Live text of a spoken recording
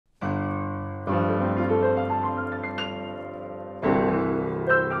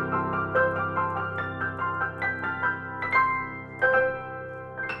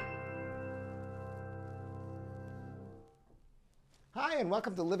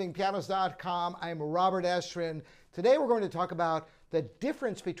welcome to livingpianos.com. I'm Robert Estrin. Today we're going to talk about the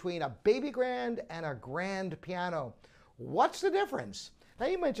difference between a baby grand and a grand piano. What's the difference? Now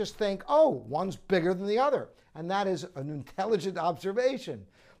you might just think, oh, one's bigger than the other, and that is an intelligent observation.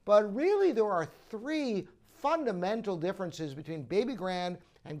 But really there are three fundamental differences between baby grand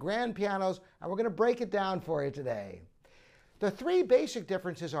and grand pianos, and we're going to break it down for you today. The three basic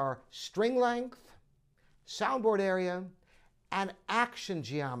differences are string length, soundboard area, and action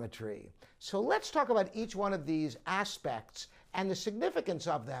geometry. So let's talk about each one of these aspects and the significance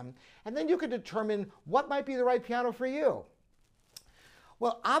of them, and then you can determine what might be the right piano for you.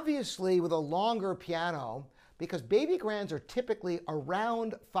 Well, obviously with a longer piano, because baby grands are typically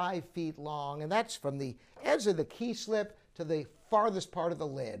around 5 feet long, and that's from the edge of the key slip to the farthest part of the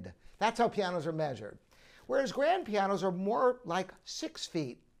lid. That's how pianos are measured. Whereas grand pianos are more like 6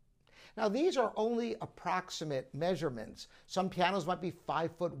 feet. Now these are only approximate measurements. Some pianos might be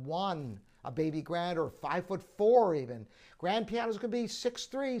 5'1", a baby grand, or 5'4" even. Grand pianos could be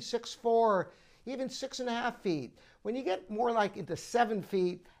 6'3", 6'4", even 6.5 feet. When you get more like into 7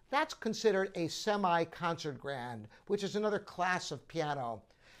 feet, that's considered a semi-concert grand, which is another class of piano.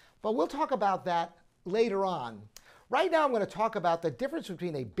 But we'll talk about that later on. Right now I'm going to talk about the difference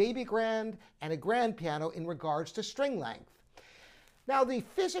between a baby grand and a grand piano in regards to string length. Now the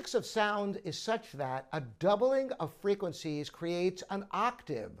physics of sound is such that a doubling of frequencies creates an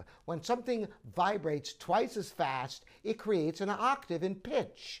octave. When something vibrates twice as fast, it creates an octave in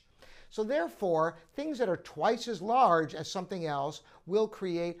pitch. So therefore, things that are twice as large as something else will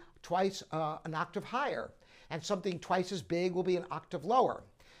create twice an octave higher, and something twice as big will be an octave lower.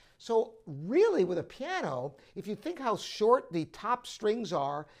 So really with a piano, if you think how short the top strings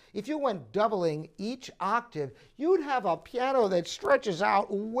are, if you went doubling each octave, you'd have a piano that stretches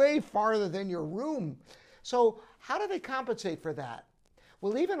out way farther than your room. So how do they compensate for that?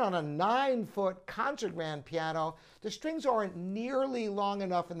 Well, even on a 9-foot concert grand piano, the strings aren't nearly long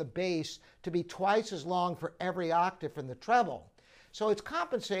enough in the bass to be twice as long for every octave in the treble. So it's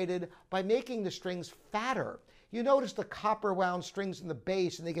compensated by making the strings fatter. You notice the copper wound strings in the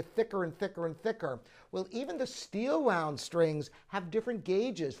bass, and they get thicker and thicker and thicker. Well, even the steel wound strings have different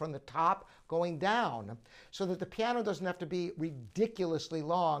gauges from the top going down, so that the piano doesn't have to be ridiculously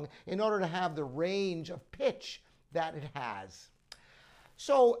long in order to have the range of pitch that it has.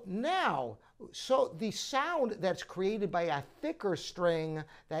 So now, the sound that's created by a thicker string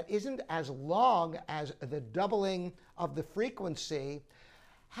that isn't as long as the doubling of the frequency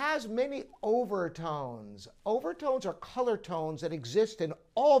has many overtones. Overtones are color tones that exist in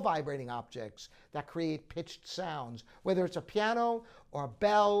all vibrating objects that create pitched sounds, whether it's a piano or a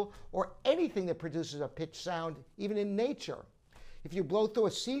bell or anything that produces a pitched sound, even in nature. If you blow through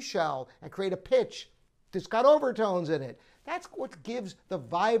a seashell and create a pitch, it's got overtones in it. That's what gives the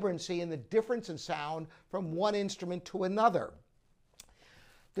vibrancy and the difference in sound from one instrument to another.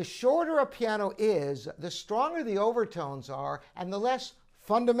 The shorter a piano is, the stronger the overtones are, and the less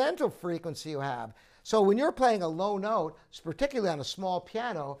fundamental frequency you have. So when you're playing a low note, particularly on a small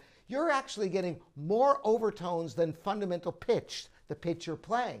piano, you're actually getting more overtones than fundamental pitch, the pitch you're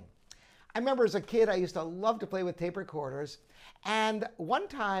playing. I remember as a kid, I used to love to play with tape recorders, and one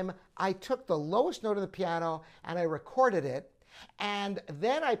time I took the lowest note of the piano and I recorded it, and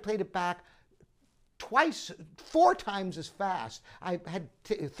then I played it back 4 times as fast. I had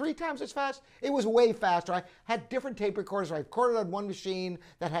 3 times as fast. It was way faster. I had different tape recorders. I recorded on one machine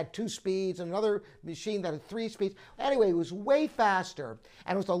that had 2 speeds, and another machine that had 3 speeds. Anyway, it was way faster,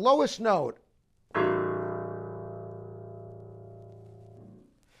 and it was the lowest note.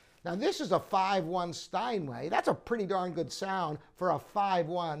 Now this is a 5-1 Steinway. That's a pretty darn good sound for a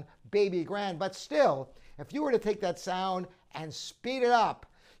 5-1 baby grand, but still, if you were to take that sound and speed it up,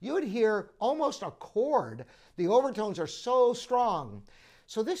 you would hear almost a chord. The overtones are so strong.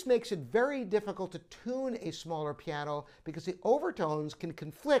 So this makes it very difficult to tune a smaller piano because the overtones can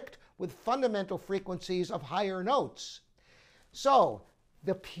conflict with fundamental frequencies of higher notes. So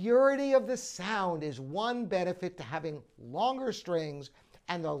the purity of the sound is one benefit to having longer strings,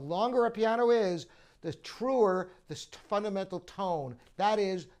 and the longer a piano is, the truer the fundamental tone. That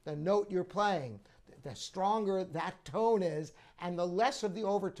is the note you're playing. The stronger that tone is, and the less of the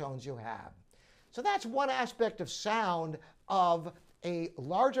overtones you have. So that's one aspect of sound of a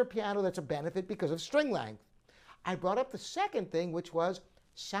larger piano that's a benefit because of string length. I brought up the second thing, which was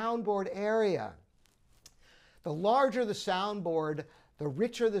soundboard area. The larger the soundboard, the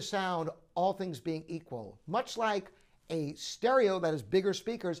richer the sound, all things being equal. Much like a stereo that has bigger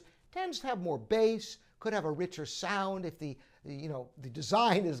speakers tends to have more bass, could have a richer sound if the the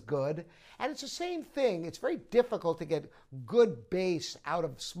design is good. And it's the same thing. It's very difficult to get good bass out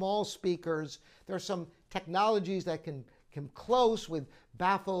of small speakers. There are some technologies that can come close with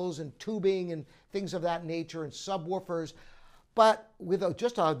baffles and tubing and things of that nature and subwoofers. But with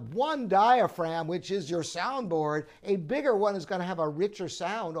just a one diaphragm, which is your soundboard, a bigger one is going to have a richer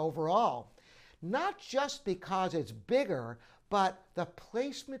sound overall. Not just because it's bigger, but the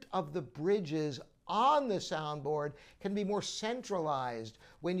placement of the bridges on the soundboard can be more centralized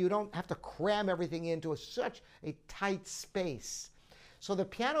when you don't have to cram everything into such a tight space. So the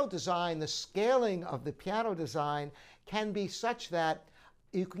piano design, the scaling of the piano design can be such that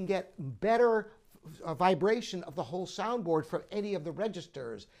you can get better vibration of the whole soundboard from any of the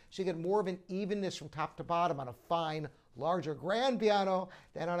registers. So you get more of an evenness from top to bottom on a fine, larger grand piano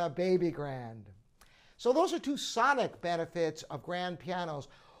than on a baby grand. So those are two sonic benefits of grand pianos.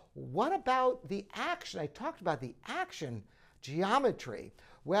 What about the action? I talked about the action geometry.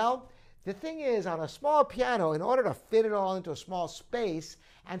 Well, the thing is, on a small piano, in order to fit it all into a small space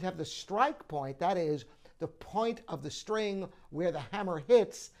and have the strike point, that is, the point of the string where the hammer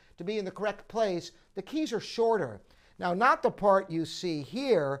hits, to be in the correct place, the keys are shorter. Now, not the part you see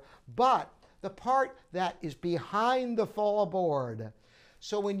here, but the part that is behind the fall board.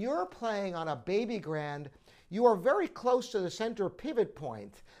 So when you're playing on a baby grand, you are very close to the center pivot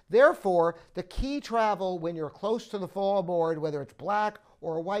point. Therefore, the key travel when you're close to the fall board, whether it's black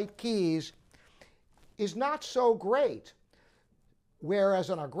or white keys, is not so great. Whereas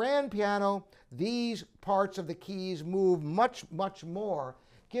on a grand piano, these parts of the keys move much, much more,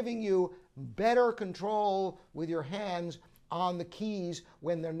 giving you better control with your hands on the keys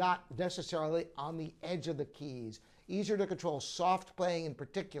when they're not necessarily on the edge of the keys. Easier to control soft playing in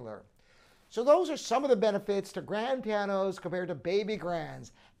particular. So those are some of the benefits to grand pianos compared to baby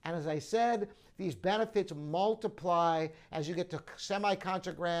grands. And as I said, these benefits multiply as you get to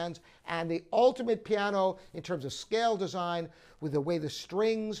semi-concert grands and the ultimate piano in terms of scale design, with the way the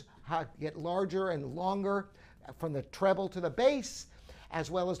strings get larger and longer from the treble to the bass,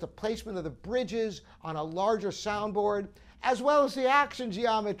 as well as the placement of the bridges on a larger soundboard, as well as the action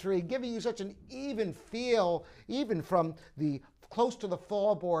geometry, giving you such an even feel, even from the close to the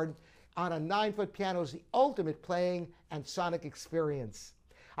fall board on a 9-foot piano, is the ultimate playing and sonic experience.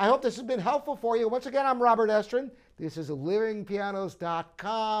 I hope this has been helpful for you. Once again, I'm Robert Estrin. This is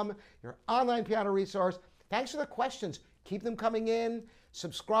livingpianos.com, your online piano resource. Thanks for the questions. Keep them coming in.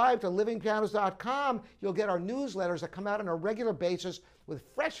 Subscribe to livingpianos.com. You'll get our newsletters that come out on a regular basis with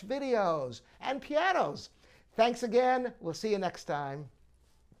fresh videos and pianos. Thanks again. We'll see you next time.